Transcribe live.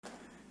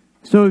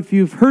So if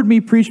you've heard me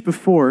preach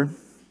before,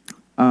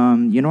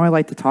 you know I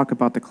like to talk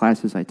about the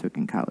classes I took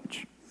in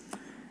college.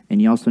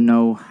 And you also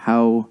know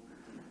how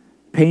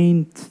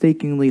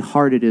painstakingly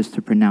hard it is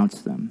to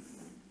pronounce them.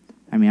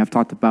 I mean, I've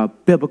talked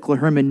about biblical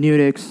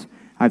hermeneutics.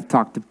 I've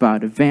talked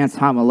about advanced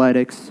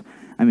homiletics.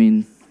 I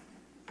mean,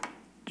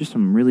 just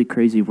some really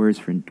crazy words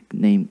for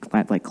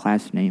like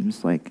class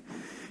names. Like,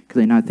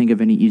 could I not think of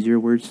any easier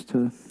words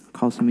to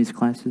call some of these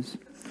classes?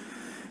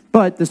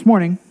 But this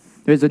morning,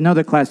 there's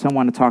another class I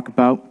want to talk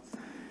about.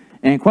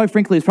 And quite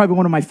frankly, it's probably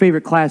one of my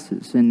favorite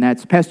classes, and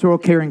that's pastoral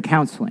care and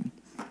counseling.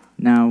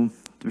 Now,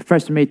 the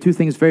professor made two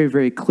things very,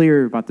 very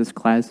clear about this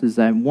class, is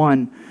that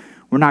one,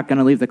 we're not going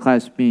to leave the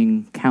class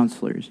being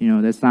counselors. You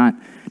know, that's not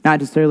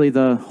necessarily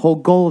the whole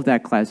goal of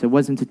that class. It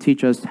wasn't to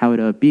teach us how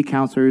to be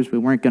counselors. We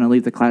weren't going to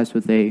leave the class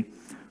with a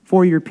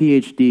 4-year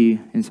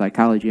PhD in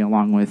psychology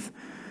along with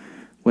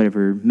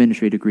whatever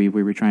ministry degree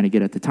we were trying to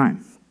get at the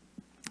time.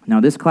 Now,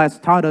 this class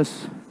taught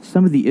us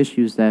some of the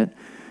issues that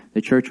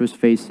the church was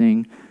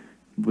facing,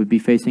 would be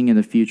facing in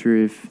the future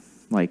if,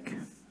 like,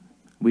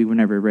 we were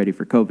never ready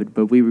for COVID,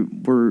 but we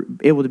were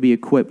able to be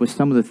equipped with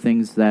some of the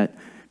things that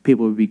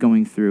people would be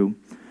going through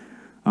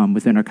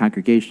within our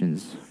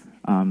congregations.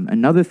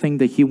 Another thing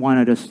that he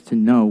wanted us to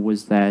know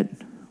was that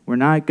we're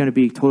not going to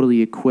be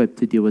totally equipped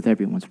to deal with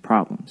everyone's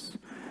problems.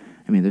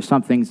 I mean, there's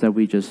some things that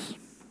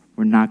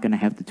we're not going to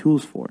have the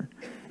tools for.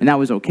 And that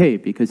was okay,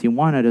 because he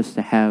wanted us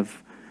to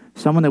have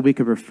someone that we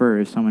could refer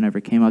if someone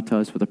ever came up to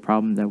us with a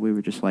problem that we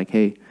were just like,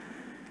 hey,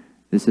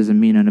 this isn't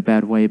mean in a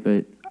bad way,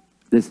 but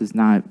this is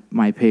not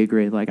my pay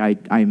grade. Like,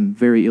 I'm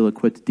very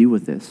ill-equipped to deal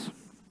with this.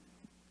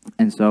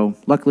 And so,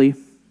 luckily,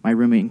 my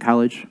roommate in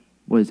college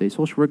was a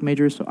social work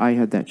major, so I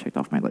had that checked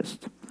off my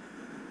list.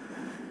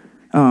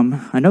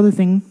 Another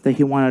thing that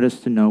he wanted us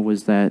to know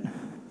was that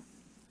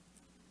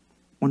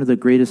one of the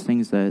greatest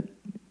things that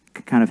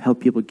could kind of help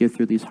people get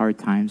through these hard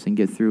times and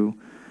get through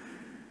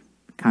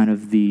kind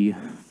of the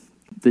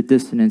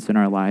dissonance in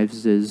our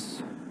lives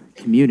is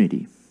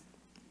community.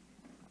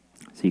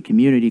 See,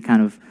 community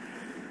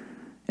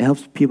it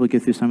helps people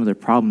get through some of their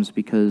problems,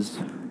 because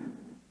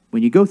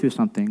when you go through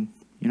something,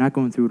 you're not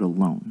going through it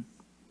alone.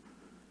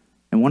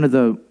 And one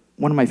of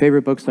my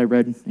favorite books I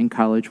read in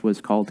college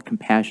was called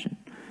Compassion.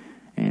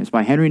 And it's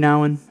by Henry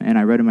Nouwen, and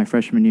I read it my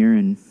freshman year,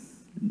 and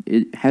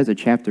it has a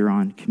chapter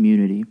on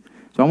community.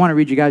 So I want to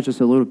read you guys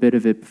just a little bit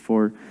of it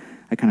before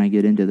I kind of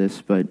get into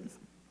this, but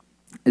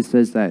it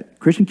says that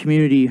Christian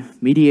community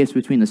mediates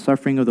between the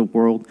suffering of the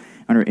world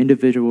and our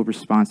individual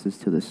responses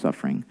to this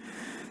suffering.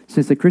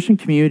 Since the Christian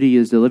community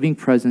is the living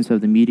presence of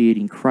the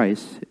mediating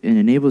Christ, it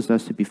enables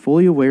us to be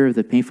fully aware of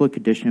the painful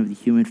condition of the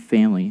human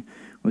family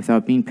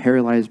without being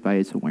paralyzed by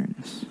its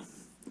awareness.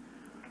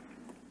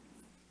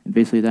 And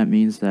basically that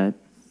means that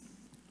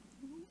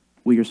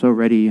we are so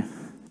ready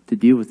to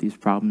deal with these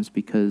problems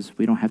because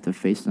we don't have to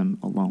face them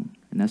alone.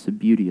 And that's the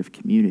beauty of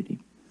community.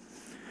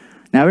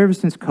 Now, ever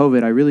since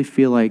COVID, I really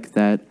feel like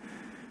that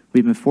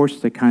we've been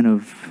forced to kind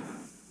of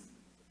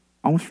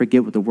almost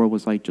forget what the world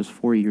was like just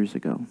 4 years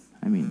ago.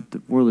 I mean,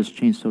 the world has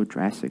changed so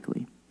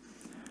drastically.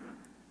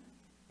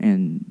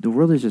 And the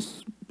world is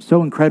just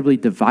so incredibly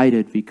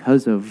divided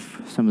because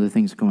of some of the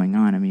things going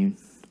on. I mean,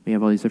 we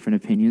have all these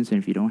different opinions,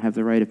 and if you don't have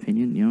the right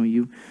opinion,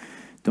 you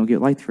don't get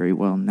liked very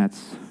well, and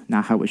that's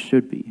not how it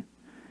should be.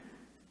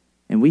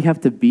 And we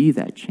have to be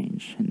that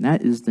change, and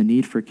that is the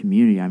need for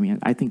community. I mean,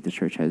 I think the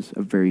church has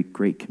a very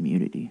great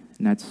community,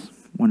 and that's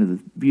one of the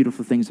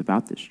beautiful things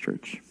about this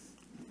church.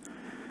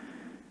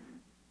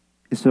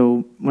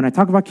 So when I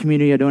talk about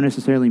community, I don't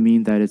necessarily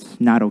mean that it's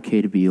not okay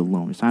to be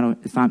alone.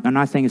 I'm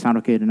not saying it's not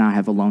okay to not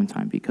have alone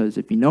time, because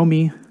if you know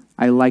me,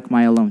 I like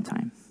my alone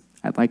time.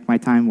 I like my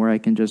time where I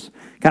can just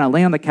kind of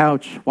lay on the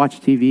couch, watch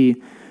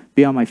TV,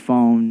 be on my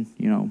phone,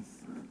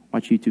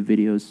 watch YouTube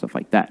videos, stuff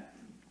like that.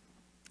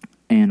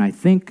 And I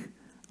think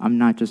I'm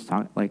not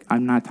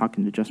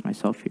talking to just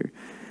myself here.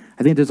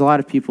 I think there's a lot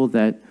of people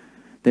that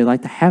they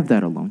like to have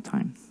that alone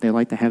time. They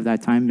like to have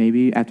that time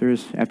maybe after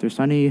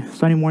Sunday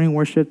morning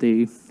worship,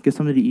 they get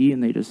something to eat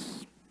and they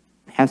just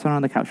pass out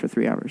on the couch for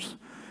 3 hours.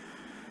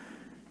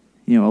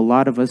 A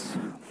lot of us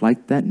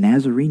like that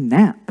Nazarene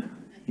nap,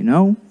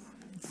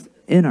 It's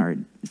in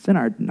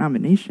our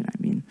denomination,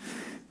 I mean.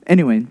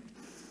 Anyway,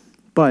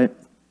 but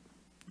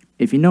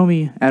if you know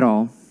me at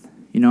all,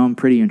 I'm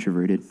pretty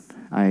introverted.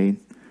 I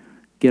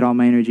get all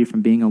my energy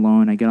from being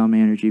alone. I get all my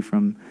energy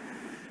from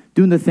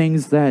doing the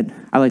things that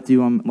I like to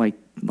do.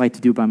 Like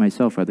to do by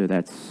myself, whether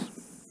that's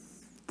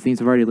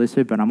things I've already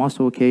listed, but I'm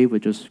also okay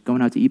with just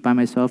going out to eat by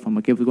myself. I'm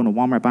okay with going to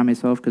Walmart by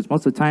myself, because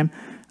most of the time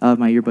I have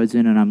my earbuds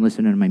in and I'm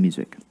listening to my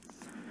music.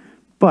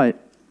 But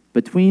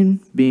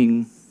between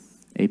being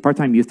a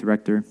part-time youth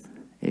director,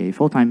 a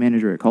full-time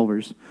manager at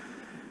Culver's,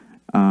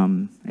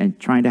 and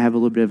trying to have a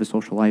little bit of a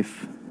social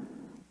life,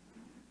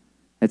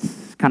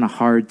 it's kind of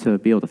hard to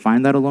be able to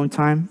find that alone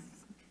time.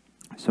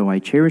 So I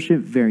cherish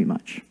it very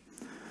much.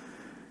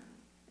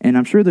 And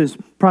I'm sure there's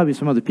probably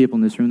some other people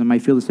in this room that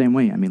might feel the same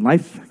way. I mean,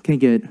 life can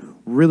get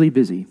really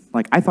busy.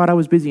 Like, I thought I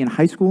was busy in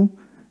high school,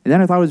 and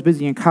then I thought I was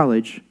busy in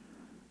college,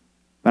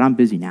 but I'm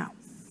busy now.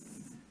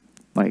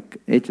 Like,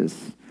 it just,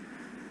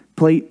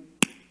 plate,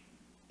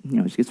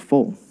 just gets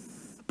full.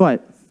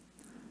 But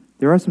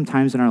there are some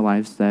times in our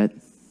lives that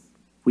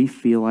we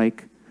feel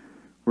like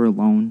we're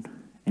alone,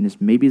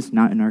 and maybe it's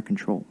not in our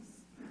control.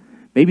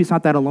 Maybe it's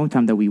not that alone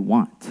time that we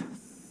want.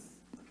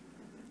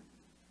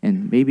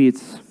 And maybe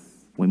it's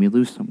when we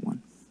lose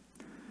someone.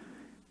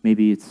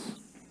 Maybe it's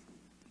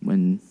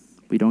when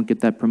we don't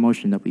get that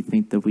promotion that we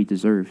think that we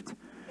deserved.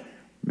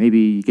 Maybe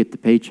you get the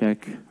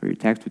paycheck or your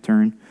tax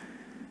return,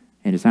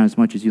 and it's not as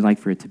much as you'd like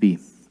for it to be.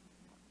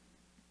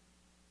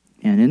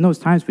 And in those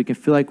times, we can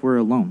feel like we're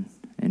alone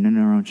and in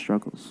our own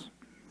struggles.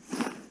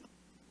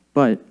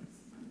 But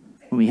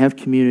when we have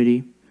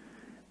community,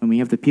 when we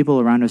have the people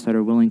around us that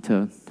are willing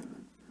to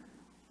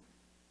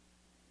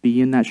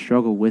be in that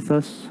struggle with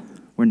us,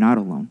 we're not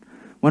alone.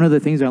 One of the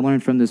things I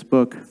learned from this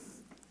book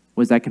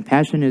was that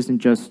compassion isn't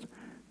just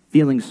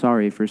feeling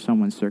sorry for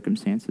someone's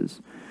circumstances.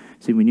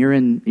 See, when you're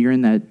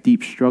in that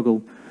deep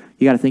struggle,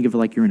 you got to think of it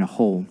like you're in a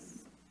hole.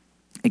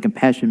 And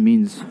compassion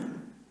means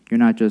you're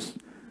not just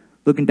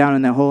looking down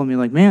in that hole and be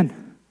like,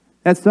 man,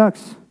 that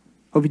sucks.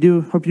 Hope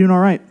you're doing all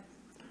right.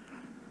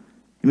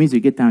 It means you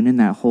get down in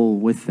that hole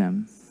with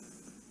them,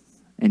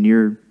 and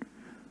you're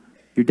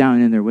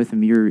down in there with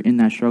them. You're in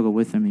that struggle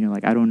with them, and you're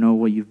like, I don't know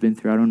what you've been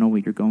through. I don't know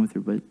what you're going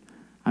through, but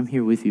I'm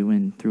here with you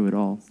and through it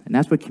all. And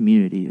that's what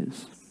community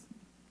is.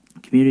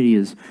 Community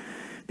is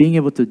being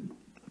able to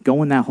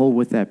go in that hole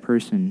with that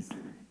person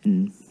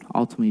and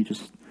ultimately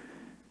just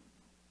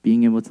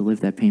being able to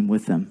live that pain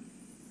with them.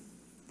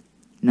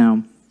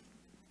 Now,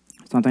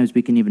 sometimes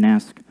we can even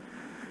ask,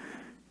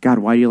 God,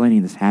 why are you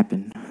letting this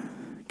happen?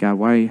 God,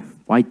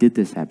 why did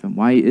this happen?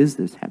 Why is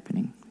this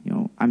happening?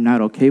 I'm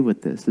not okay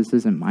with this. This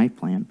isn't my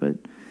plan. But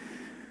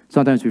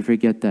sometimes we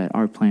forget that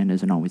our plan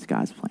isn't always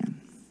God's plan.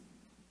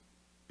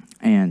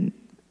 And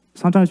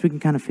sometimes we can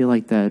kind of feel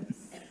like that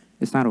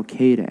it's not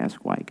okay to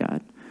ask why,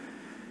 God.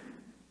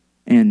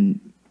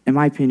 And in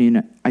my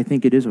opinion, I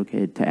think it is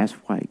okay to ask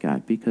why,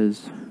 God,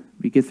 because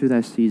we get through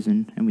that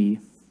season and we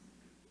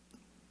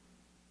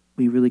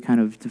really kind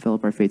of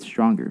develop our faith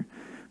stronger.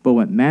 But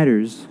what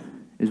matters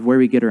is where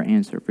we get our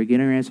answer. If we're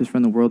getting our answers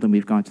from the world, then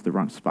we've gone to the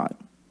wrong spot.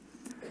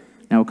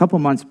 Now, a couple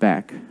months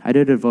back, I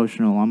did a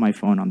devotional on my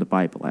phone on the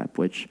Bible app,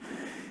 which,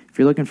 if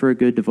you're looking for a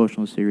good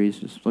devotional series,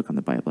 just look on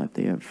the Bible app.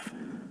 They have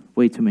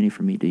way too many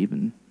for me to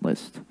even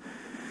list.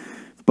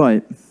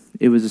 But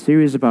it was a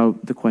series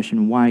about the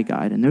question, why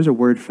God? And there's a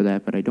word for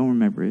that, but I don't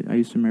remember it. I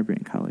used to remember it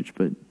in college,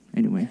 but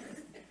anyway.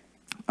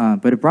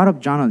 But it brought up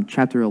John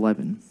chapter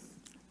 11,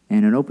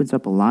 and it opens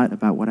up a lot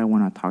about what I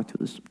want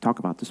to talk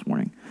about this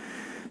morning.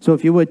 So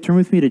if you would, turn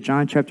with me to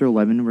John chapter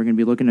 11. We're going to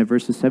be looking at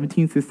verses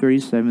 17 through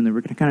 37, then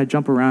we're going to kind of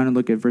jump around and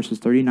look at verses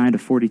 39 to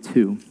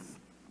 42.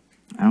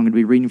 I'm going to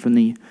be reading from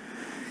the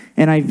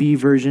NIV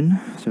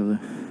version, so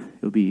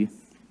it'll be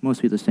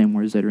mostly the same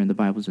words that are in the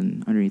Bibles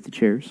and underneath the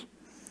chairs.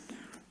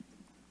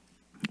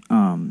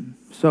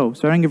 So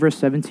starting at verse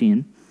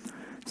 17,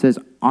 it says,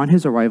 On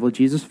his arrival,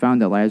 Jesus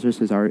found that Lazarus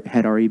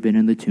had already been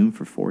in the tomb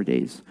for 4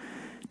 days.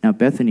 Now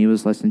Bethany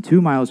was less than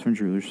 2 miles from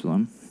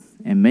Jerusalem,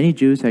 and many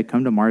Jews had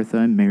come to Martha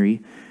and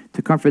Mary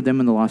to comfort them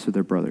in the loss of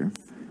their brother.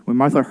 When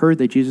Martha heard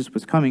that Jesus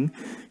was coming,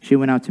 she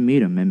went out to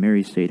meet him, and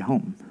Mary stayed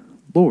home.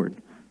 Lord,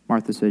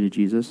 Martha said to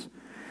Jesus,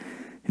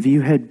 if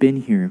you had been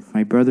here,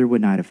 my brother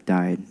would not have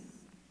died.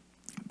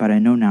 But I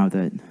know now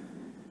that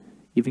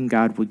even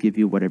God will give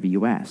you whatever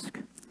you ask.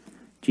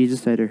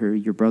 Jesus said to her,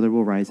 your brother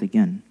will rise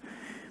again.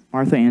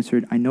 Martha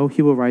answered, I know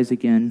he will rise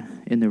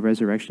again in the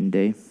resurrection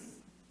day.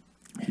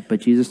 But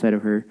Jesus said to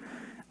her,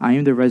 I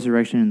am the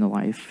resurrection and the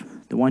life.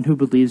 The one who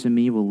believes in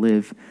me will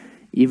live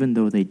even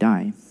though they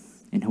die.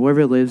 And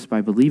whoever lives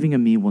by believing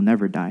in me will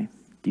never die.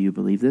 Do you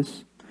believe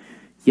this?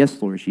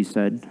 Yes, Lord, she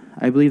said.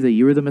 I believe that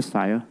you are the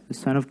Messiah, the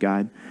Son of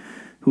God,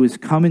 who has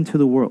come into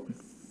the world.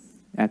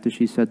 After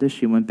she said this,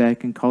 she went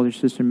back and called her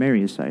sister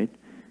Mary aside.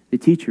 The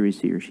teacher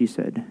is here, she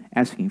said,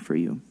 asking for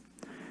you.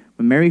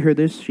 When Mary heard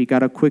this, she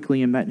got up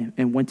quickly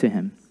and went to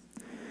him.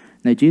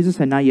 Now Jesus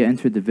had not yet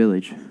entered the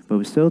village, but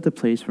was still at the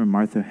place where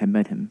Martha had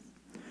met him.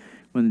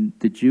 When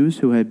the Jews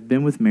who had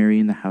been with Mary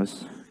in the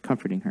house,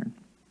 comforting her,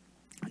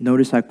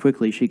 noticed how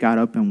quickly she got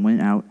up and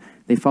went out,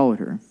 they followed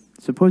her,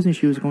 supposing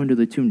she was going to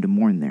the tomb to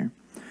mourn there.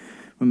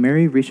 When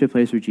Mary reached the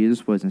place where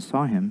Jesus was and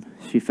saw him,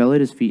 she fell at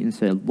his feet and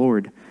said,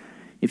 Lord,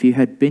 if you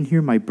had been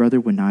here, my brother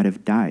would not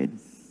have died.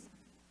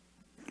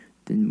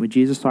 Then when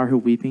Jesus saw her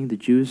weeping, the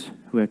Jews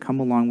who had come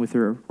along with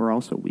her were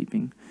also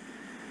weeping.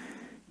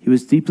 He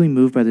was deeply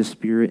moved by the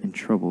Spirit and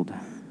troubled.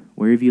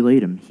 Where have you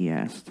laid him? He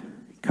asked.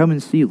 Come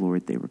and see,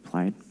 Lord, they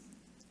replied.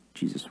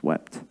 Jesus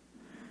wept.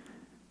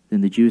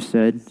 Then the Jews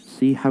said,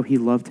 see how he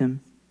loved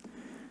him?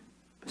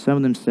 Some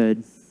of them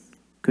said,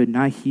 could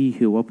not he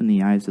who opened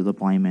the eyes of the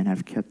blind man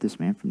have kept this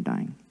man from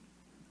dying?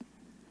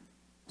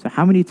 So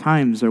how many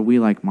times are we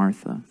like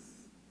Martha?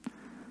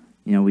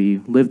 We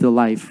live the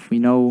life. We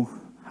know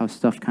how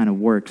stuff kind of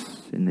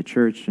works in the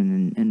church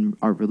and in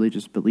our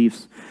religious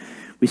beliefs.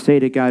 We say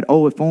to God,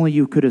 oh, if only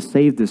you could have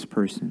saved this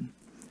person.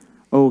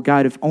 Oh,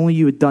 God, if only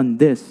you had done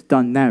this,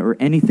 done that, or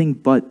anything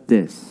but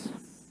this.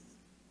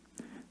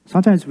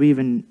 Sometimes we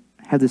even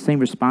have the same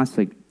response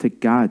to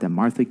God that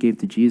Martha gave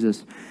to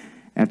Jesus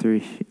after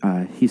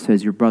he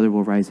says, your brother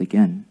will rise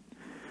again.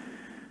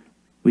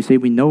 We say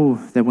we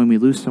know that when we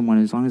lose someone,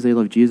 as long as they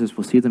love Jesus,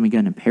 we'll see them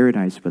again in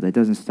paradise, but that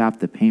doesn't stop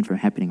the pain from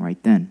happening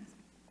right then.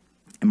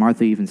 And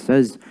Martha even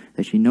says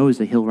that she knows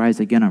that he'll rise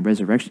again on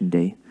resurrection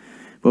day.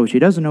 But what she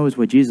doesn't know is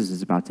what Jesus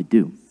is about to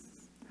do,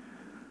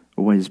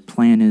 or what his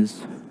plan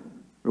is,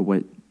 or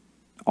what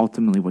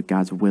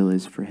God's will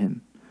is for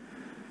him.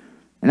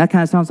 And that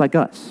kind of sounds like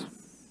us.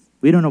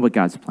 We don't know what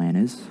God's plan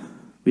is.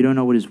 We don't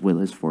know what his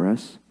will is for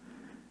us.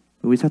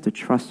 But we just have to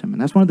trust him.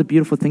 And that's one of the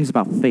beautiful things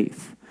about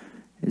faith,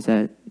 is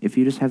that if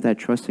you just have that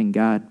trust in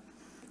God,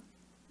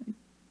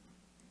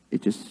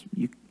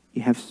 you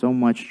have so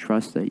much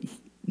trust that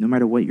no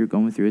matter what you're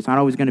going through, it's not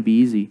always going to be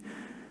easy,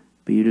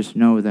 but you just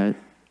know that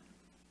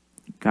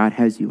God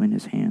has you in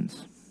his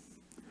hands.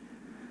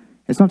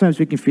 And sometimes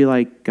we can feel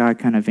like God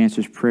kind of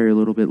answers prayer a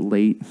little bit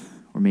late,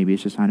 or maybe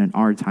it's just not in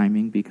our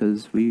timing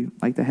because we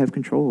like to have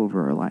control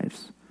over our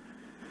lives.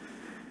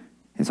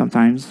 And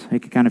sometimes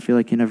it can kind of feel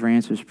like he never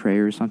answers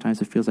prayer.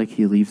 Sometimes it feels like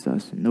he leaves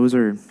us. And those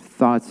are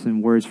thoughts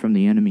and words from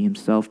the enemy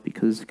himself,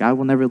 because God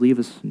will never leave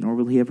us, nor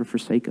will he ever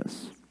forsake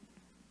us.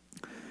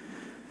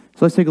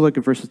 So let's take a look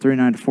at verses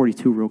 39 to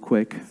 42 real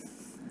quick.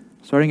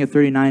 Starting at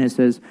 39, it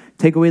says,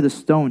 take away the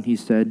stone, he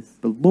said.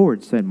 But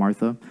Lord, said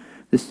Martha,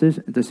 the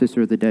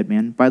sister of the dead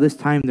man, by this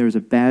time there is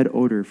a bad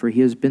odor, for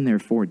he has been there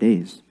 4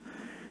 days.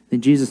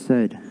 Then Jesus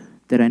said,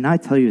 did I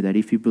not tell you that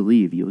if you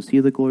believe, you will see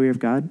the glory of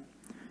God?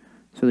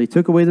 So they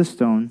took away the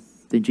stone.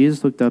 Then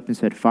Jesus looked up and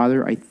said,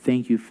 Father, I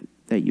thank you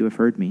that you have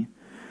heard me.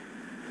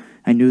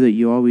 I knew that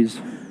you always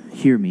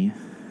hear me,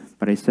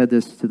 but I said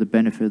this to the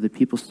benefit of the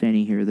people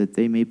standing here, that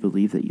they may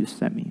believe that you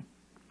sent me.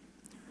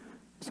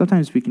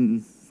 Sometimes we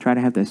can try to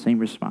have that same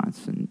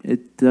response, and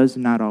it does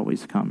not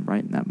always come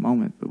right in that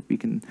moment, but we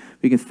can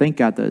thank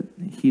God that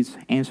he's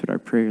answered our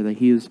prayer, that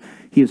he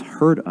has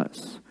heard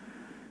us,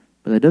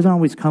 but that doesn't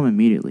always come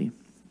immediately.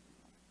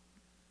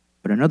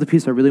 But another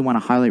piece I really want to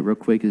highlight real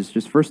quick is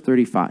just verse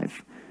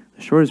 35.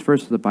 The shortest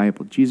verse of the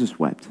Bible, Jesus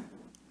wept.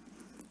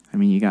 I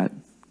mean, you got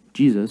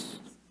Jesus,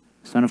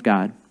 Son of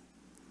God,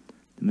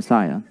 the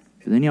Messiah,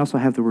 but then you also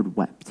have the word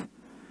wept.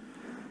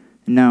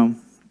 And now,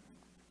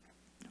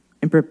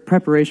 in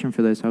preparation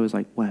for this, I was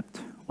like,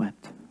 wept. I'm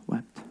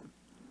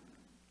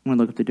going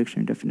to look up the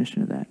dictionary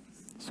definition of that.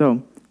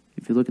 So,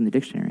 if you look in the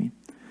dictionary,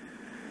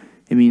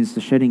 it means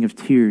the shedding of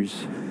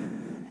tears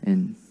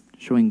and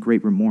showing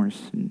great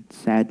remorse and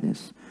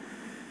sadness.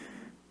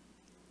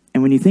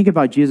 And when you think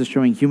about Jesus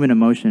showing human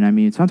emotion, I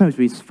mean, sometimes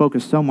we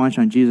focus so much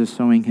on Jesus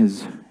showing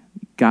his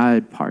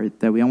God part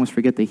that we almost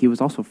forget that he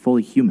was also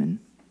fully human.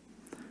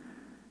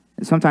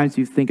 And sometimes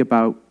you think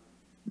about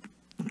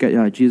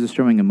Jesus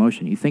showing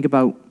emotion. You think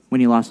about when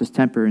he lost his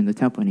temper in the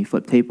temple and he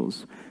flipped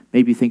tables.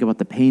 Maybe you think about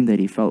the pain that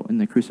he felt in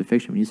the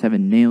crucifixion when he's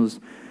having nails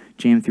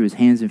jammed through his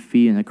hands and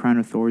feet and the crown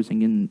of thorns and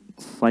getting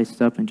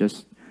sliced up and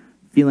just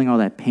feeling all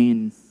that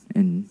pain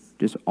and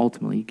just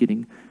ultimately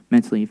getting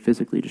mentally and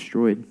physically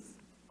destroyed.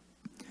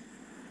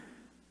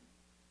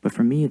 But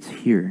for me, it's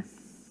here.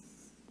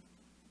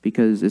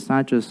 Because it's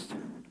not just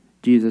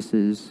Jesus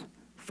is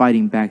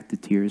fighting back the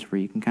tears where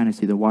you can kind of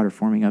see the water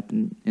forming up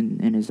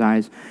in his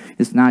eyes.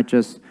 It's not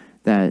just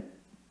that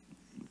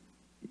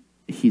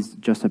he's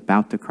just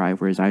about to cry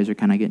where his eyes are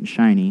kind of getting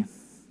shiny.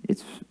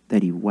 It's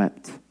that he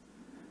wept.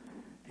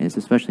 And it's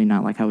especially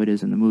not like how it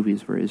is in the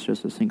movies where it's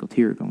just a single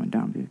tear going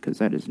down, because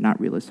that is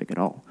not realistic at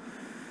all.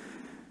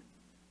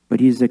 But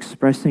he's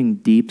expressing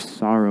deep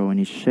sorrow and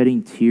he's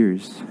shedding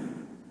tears.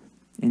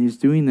 And he's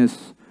doing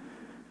this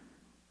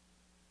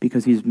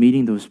because he's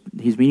meeting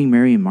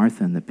Mary and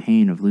Martha in the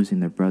pain of losing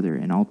their brother,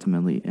 and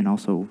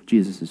also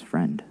Jesus'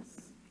 friend.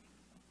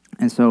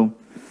 And so,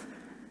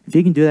 if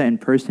he can do that in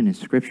person in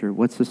Scripture,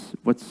 what's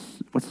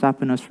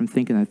stopping us from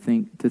thinking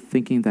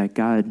that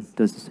God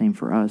does the same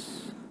for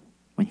us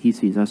when he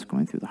sees us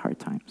going through the hard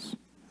times?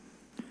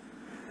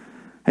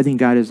 I think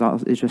God is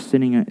just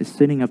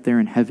sitting up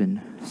there in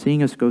heaven,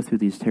 seeing us go through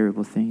these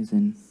terrible things,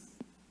 and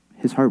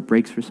his heart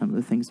breaks for some of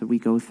the things that we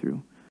go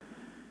through.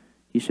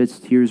 He sheds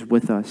tears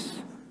with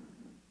us.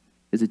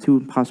 Is it too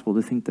impossible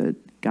to think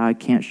that God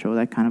can't show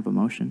that kind of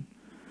emotion?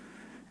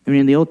 I mean,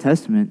 in the Old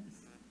Testament,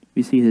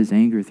 we see his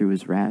anger through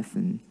his wrath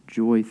and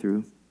joy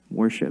through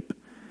worship.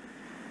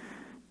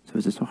 So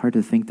is it so hard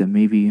to think that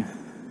maybe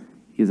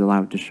he is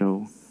allowed to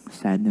show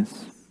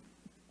sadness?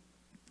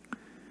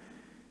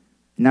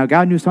 Now,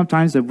 God knew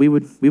sometimes that we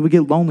would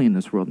get lonely in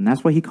this world, and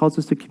that's why he calls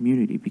us to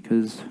community,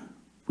 because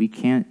we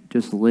can't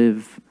just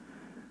live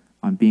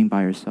on being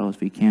by ourselves.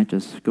 We can't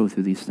just go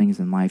through these things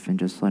in life and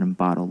just let them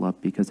bottle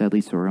up, because that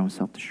leads to our own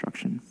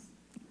self-destruction.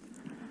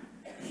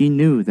 He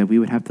knew that we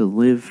would have to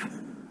live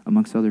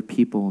amongst other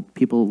people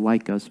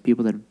like us,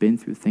 people that have been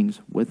through things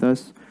with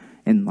us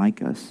and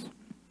like us.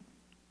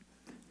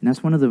 And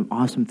that's one of the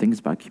awesome things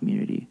about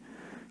community.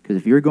 Because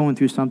if you're going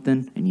through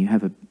something and you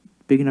have a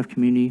big enough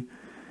community,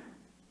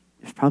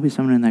 there's probably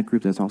someone in that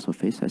group that's also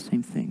faced that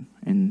same thing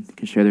and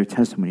can share their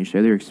testimony,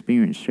 share their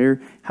experience,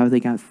 share how they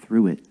got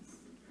through it.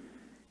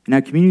 Now,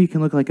 community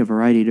can look like a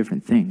variety of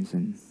different things.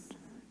 And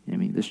I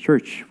mean, this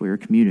church, we're a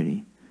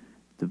community.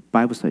 The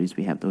Bible studies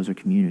we have, those are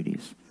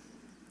communities.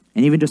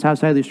 And even just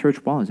outside these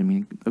church walls, I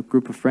mean, a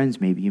group of friends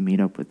maybe you meet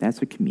up with,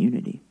 that's a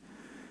community.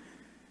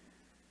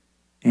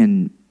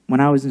 And when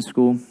I was in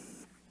school,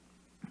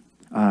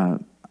 I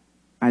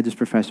had this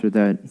professor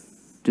that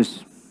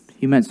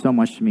he meant so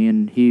much to me,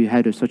 and he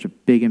had such a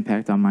big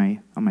impact on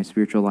my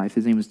spiritual life.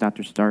 His name was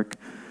Dr. Stark.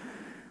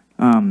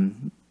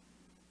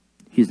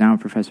 He's now a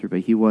professor, but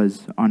he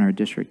was on our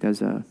district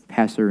as a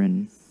pastor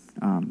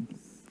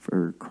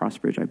for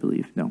Crossbridge, I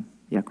believe.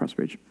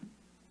 Crossbridge.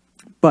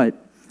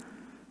 But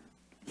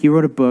he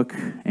wrote a book,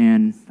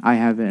 and I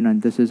have it,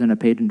 and this isn't a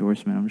paid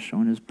endorsement. I'm just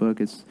showing his book.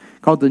 It's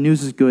called The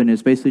News is Good, and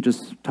it's basically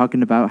just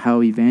talking about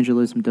how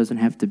evangelism doesn't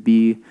have to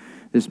be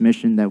this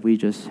mission that we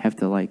just have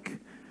to,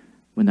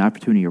 when the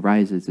opportunity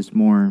arises. It's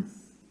more,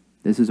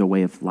 this is a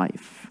way of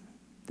life,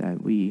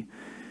 that we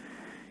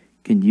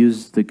can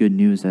use the good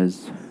news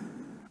as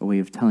a way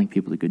of telling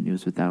people the good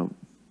news without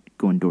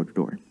going door to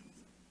door.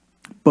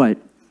 But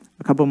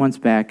a couple months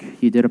back,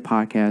 he did a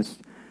podcast,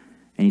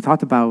 and he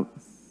talked about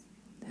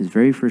his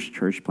very first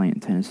church plant in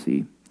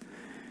Tennessee.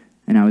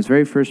 And now his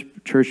very first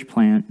church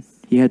plant,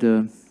 he had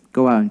to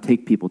go out and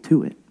take people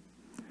to it.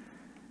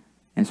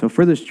 And so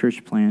for this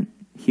church plant,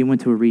 he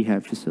went to a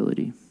rehab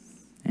facility.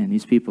 And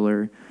these people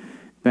are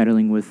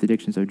battling with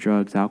addictions of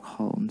drugs,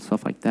 alcohol, and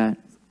stuff like that.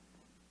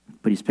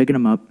 But he's picking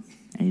them up,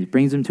 and he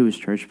brings them to his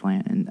church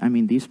plant. And I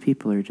mean, these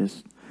people are they're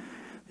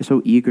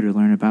so eager to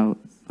learn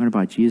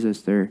about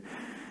Jesus. They're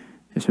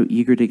so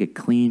eager to get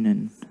clean,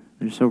 and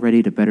they're so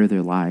ready to better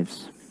their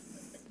lives.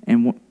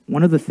 And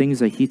one of the things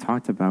that he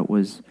talked about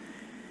was,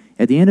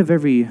 at the end of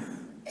every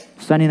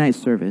Sunday night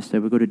service, they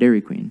would go to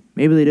Dairy Queen.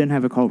 Maybe they didn't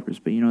have a Culver's,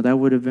 but that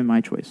would have been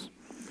my choice.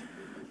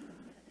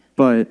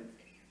 But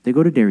they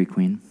go to Dairy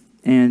Queen,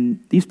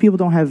 and these people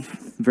don't have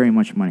very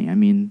much money. I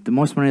mean, the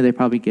most money they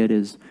probably get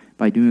is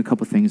by doing a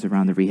couple things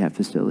around the rehab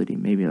facility,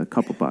 maybe a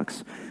couple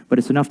bucks, but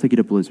it's enough to get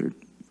a Blizzard.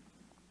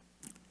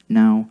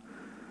 Now,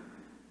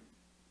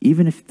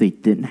 even if they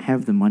didn't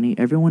have the money,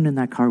 everyone in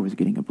that car was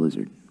getting a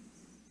Blizzard.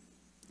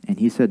 And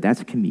he said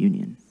that's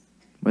communion.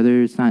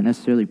 Whether it's not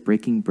necessarily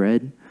breaking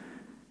bread,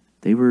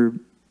 they were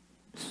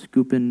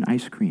scooping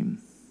ice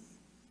cream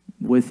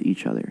with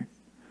each other.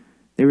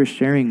 They were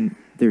sharing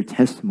their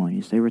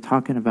testimonies. They were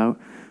talking about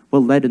what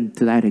led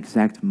into that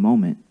exact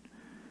moment.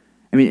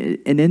 I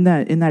mean, and in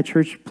that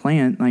church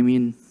plant, I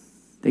mean,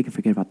 they can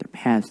forget about their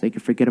past. They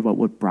can forget about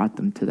what brought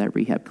them to that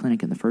rehab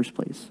clinic in the first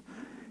place.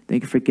 They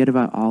can forget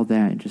about all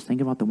that and just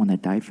think about the one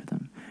that died for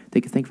them.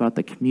 They can think about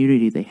the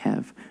community they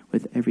have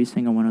with every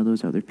single one of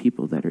those other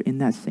people that are in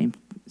that same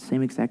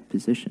exact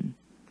position.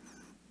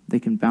 They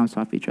can bounce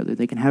off each other.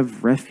 They can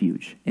have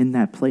refuge in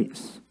that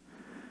place.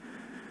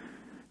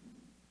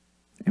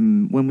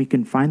 And when we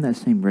can find that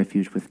same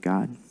refuge with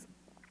God,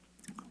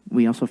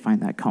 we also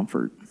find that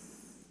comfort.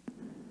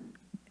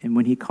 And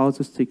when he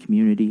calls us to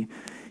community,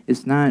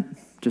 it's not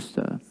just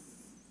do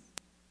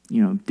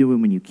it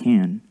when you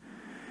can.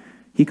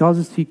 He calls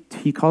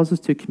us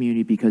to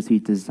community because he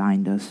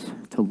designed us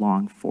to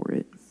long for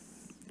it.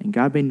 And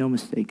God made no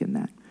mistake in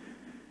that.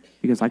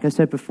 Because like I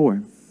said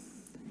before,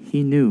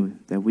 he knew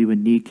that we would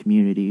need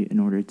community in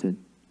order to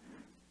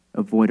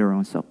avoid our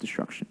own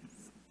self-destruction.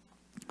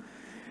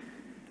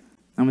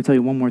 I'm going to tell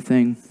you one more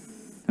thing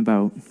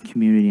about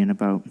community and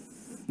about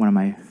one of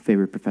my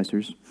favorite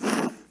professors.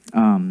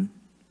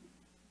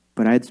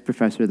 But I had this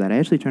professor that I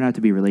actually turned out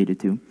to be related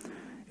to.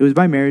 It was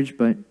by marriage,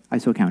 but I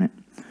still count it.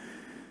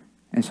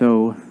 And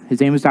so his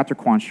name was Dr.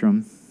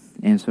 Quanstrom.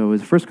 And so it was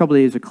the first couple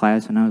of days of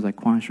class, and I was like,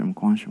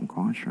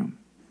 Quanstrom.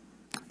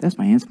 That's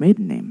my aunt's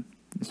maiden name.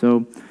 And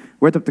so I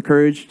worked up the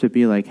courage to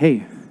be like,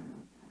 hey,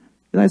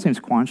 your last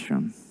name's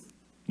Quanstrom.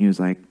 He was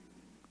like,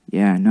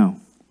 yeah, no.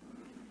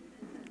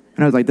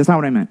 And I was like, that's not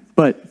what I meant.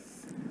 But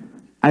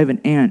I have an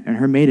aunt, and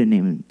her maiden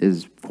name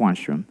is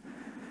Quanstrom.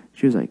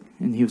 She was like,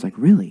 and he was like,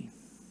 really?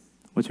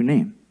 What's her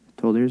name?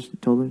 Told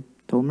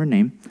him her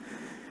name.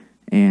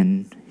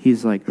 And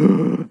he's like,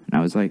 and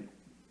I was like,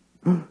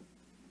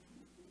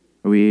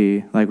 are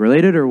we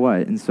related or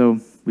what? And so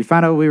we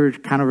found out we were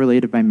kind of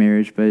related by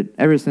marriage, but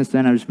ever since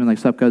then I've just been like,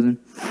 sup, cousin?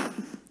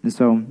 And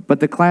so, but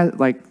the class,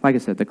 like I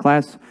said, the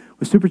class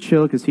was super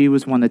chill because he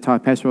was one that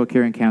taught pastoral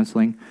care and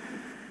counseling.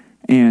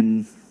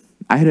 And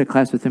I had a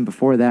class with him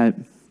before that,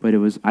 but it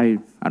was, I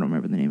don't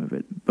remember the name of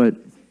it, but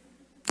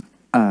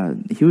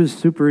he was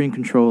super in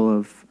control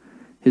of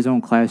his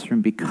own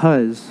classroom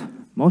because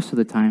most of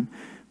the time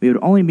we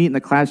would only meet in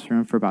the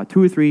classroom for about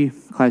 2 or 3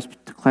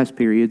 class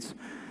periods,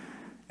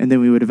 and then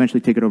we would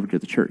eventually take it over to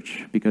the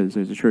church because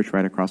there's a church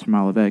right across from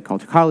Olivet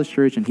called College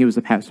Church, and he was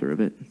the pastor of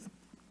it.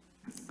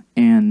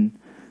 And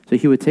so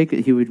he would take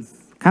it, he would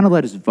kind of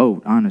let us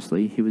vote,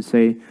 honestly. He would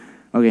say,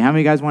 okay, how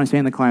many guys want to stay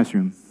in the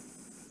classroom?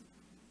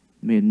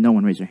 No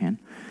one raised their hand.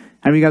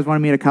 How many of you guys want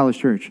to meet at College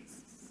Church?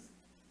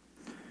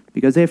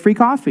 Because they have free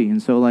coffee.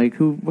 And so,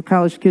 what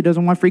college kid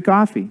doesn't want free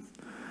coffee?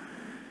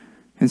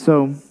 And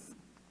so,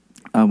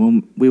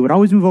 when we would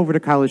always move over to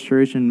College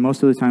Church, and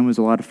most of the time it was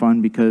a lot of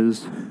fun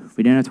because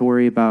we didn't have to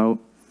worry about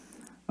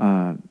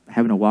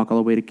having to walk all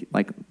the way to,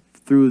 like,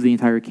 through the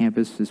entire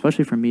campus,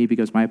 especially for me,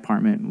 because my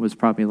apartment was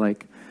probably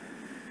like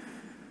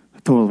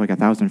a total of like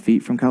 1,000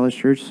 feet from College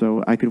Church,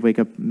 so I could wake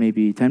up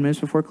maybe 10 minutes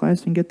before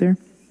class and get there.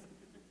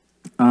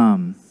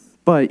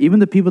 But even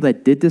the people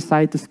that did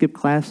decide to skip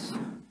class,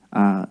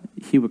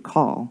 he would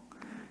call,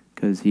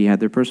 because he had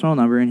their personal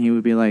number, and he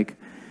would be like,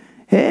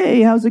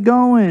 "Hey, how's it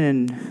going?"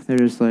 And they're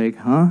just like,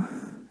 "Huh?"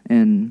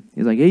 And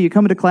he's like, "Hey, you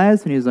coming to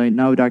class?" And he's like,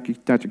 "No,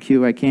 Dr.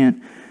 Q, I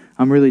can't.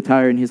 I'm really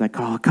tired." And he's like,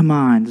 "Oh, come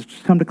on,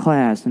 just come to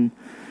class." And,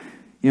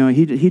 you know,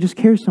 he just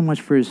cares so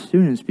much for his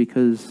students,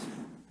 because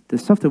the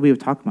stuff that we would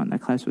talk about in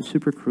that class was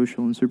super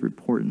crucial and super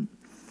important.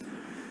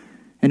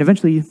 And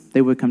eventually,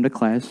 they would come to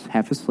class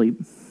half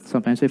asleep.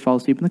 Sometimes they fall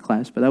asleep in the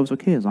class, but that was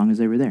okay as long as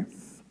they were there.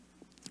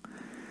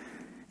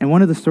 And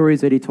one of the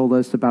stories that he told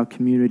us about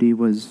community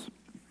was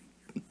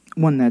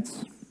one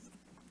that's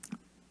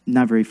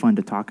not very fun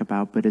to talk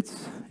about, but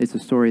it's a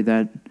story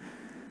that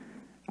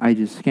I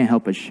just can't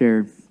help but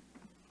share.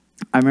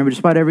 I remember just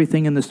about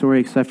everything in the story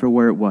except for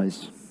where it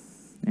was,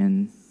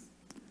 and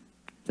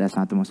that's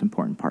not the most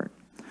important part.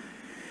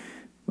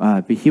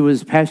 But he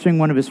was pastoring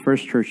one of his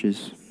first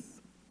churches,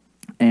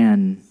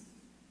 and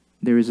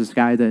there was this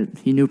guy that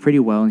he knew pretty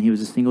well, and he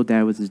was a single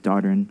dad with his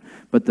daughter,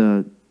 but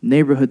the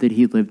neighborhood that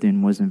he lived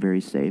in wasn't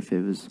very safe.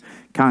 It was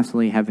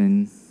constantly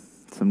having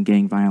some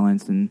gang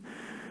violence, and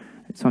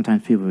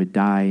sometimes people would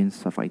die and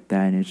stuff like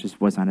that, and it just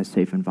was not a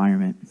safe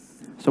environment.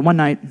 So one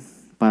night,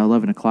 by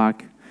 11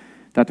 o'clock,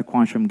 Dr.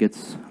 Quanstrom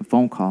gets a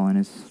phone call, and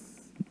it's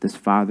this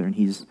father, and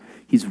he's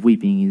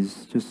weeping.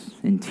 He's just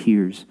in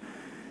tears.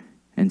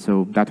 And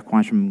so Dr.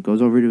 Quanstrom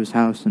goes over to his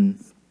house, and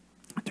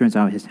it turns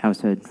out his house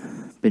had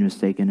been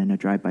mistaken in a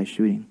drive-by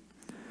shooting.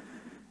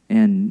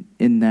 And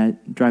in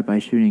that drive-by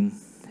shooting,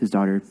 his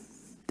daughter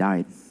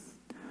died.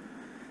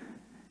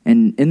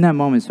 And in that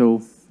moment,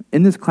 so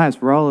in this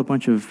class, we're all a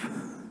bunch of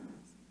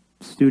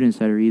students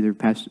that are either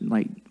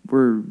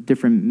we're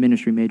different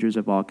ministry majors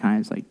of all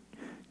kinds, like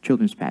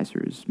children's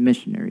pastors,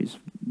 missionaries,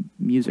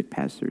 music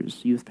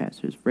pastors, youth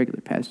pastors,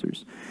 regular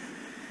pastors.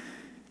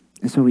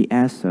 And so he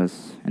asked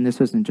us, and this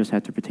doesn't just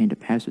have to pertain to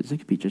pastors, it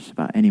could be just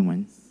about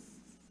anyone.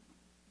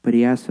 But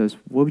he asked us,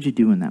 what would you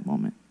do in that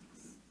moment?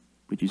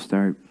 Would you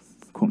start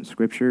quoting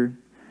scripture?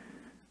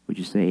 Would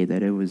you say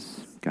that it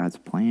was God's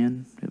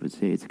plan? It would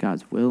say it's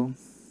God's will?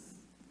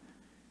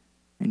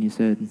 And he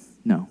said,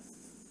 no,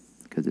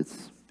 because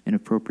it's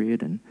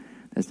inappropriate, and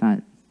that's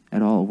not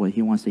at all what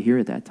he wants to hear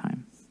at that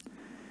time.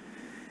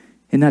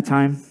 In that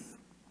time,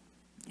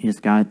 he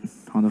just got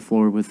on the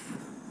floor with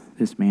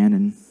this man,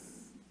 and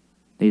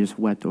they just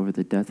wept over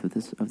the death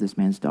of this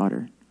man's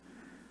daughter.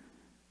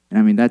 And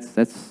I mean,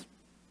 that's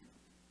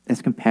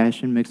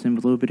compassion mixed in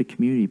with a little bit of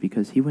community,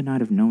 because he would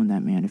not have known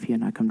that man if he had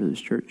not come to this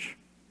church.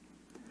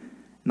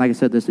 And like I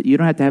said, you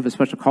don't have to have a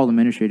special call to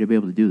ministry to be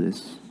able to do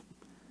this.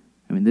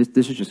 I mean,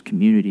 this is just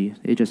community.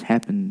 It just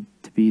happened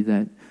to be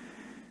that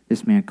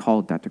this man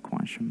called Dr.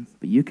 Quanstrom.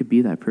 But you could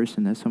be that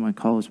person that someone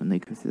calls when they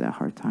go through that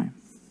hard time.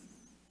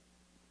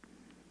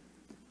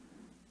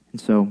 And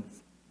so,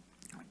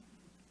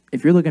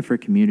 if you're looking for a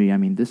community, I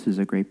mean, this is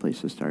a great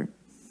place to start.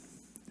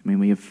 I mean,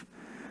 we have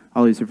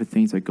all these different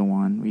things that go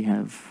on. We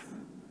have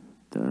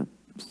the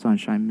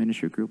Sunshine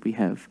Ministry Group. We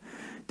have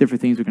different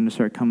things that are going to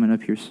start coming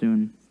up here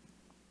soon.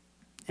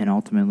 And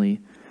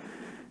ultimately,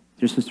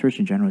 just this church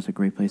in general is a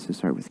great place to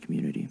start with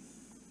community.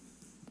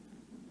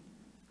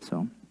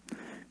 So,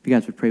 if you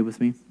guys would pray with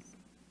me.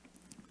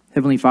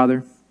 Heavenly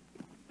Father,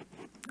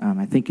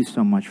 I thank you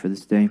so much for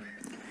this day.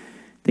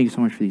 Thank you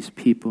so much for these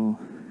people.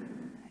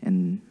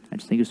 And I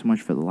just thank you so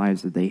much for the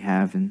lives that they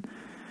have and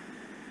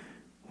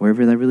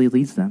wherever that really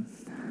leads them.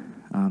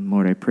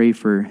 Lord, I pray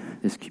for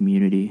this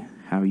community,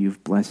 how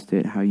you've blessed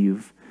it, how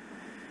you've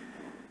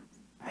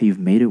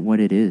made it what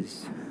it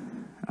is.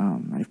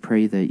 I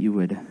pray that you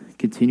would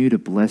continue to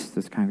bless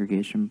this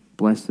congregation,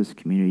 bless this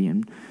community,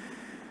 and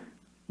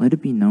let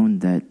it be known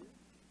that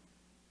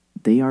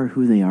they are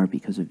who they are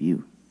because of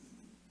you.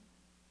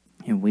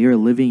 And we are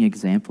living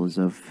examples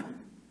of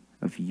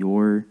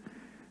your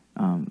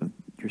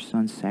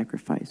son's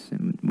sacrifice,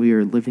 and we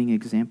are living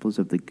examples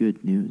of the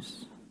good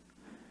news.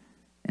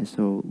 And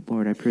so,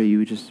 Lord, I pray you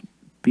would just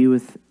be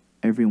with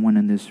everyone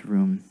in this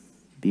room,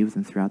 be with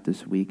them throughout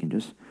this week, and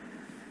just,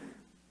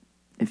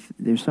 if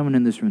there's someone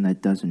in this room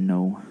that doesn't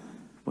know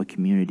what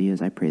community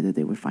is, I pray that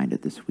they would find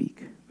it this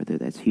week, whether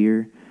that's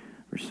here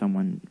or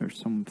someone or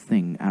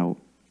something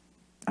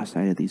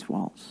outside of these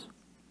walls.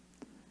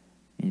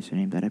 In your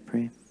name that I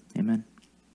pray, amen.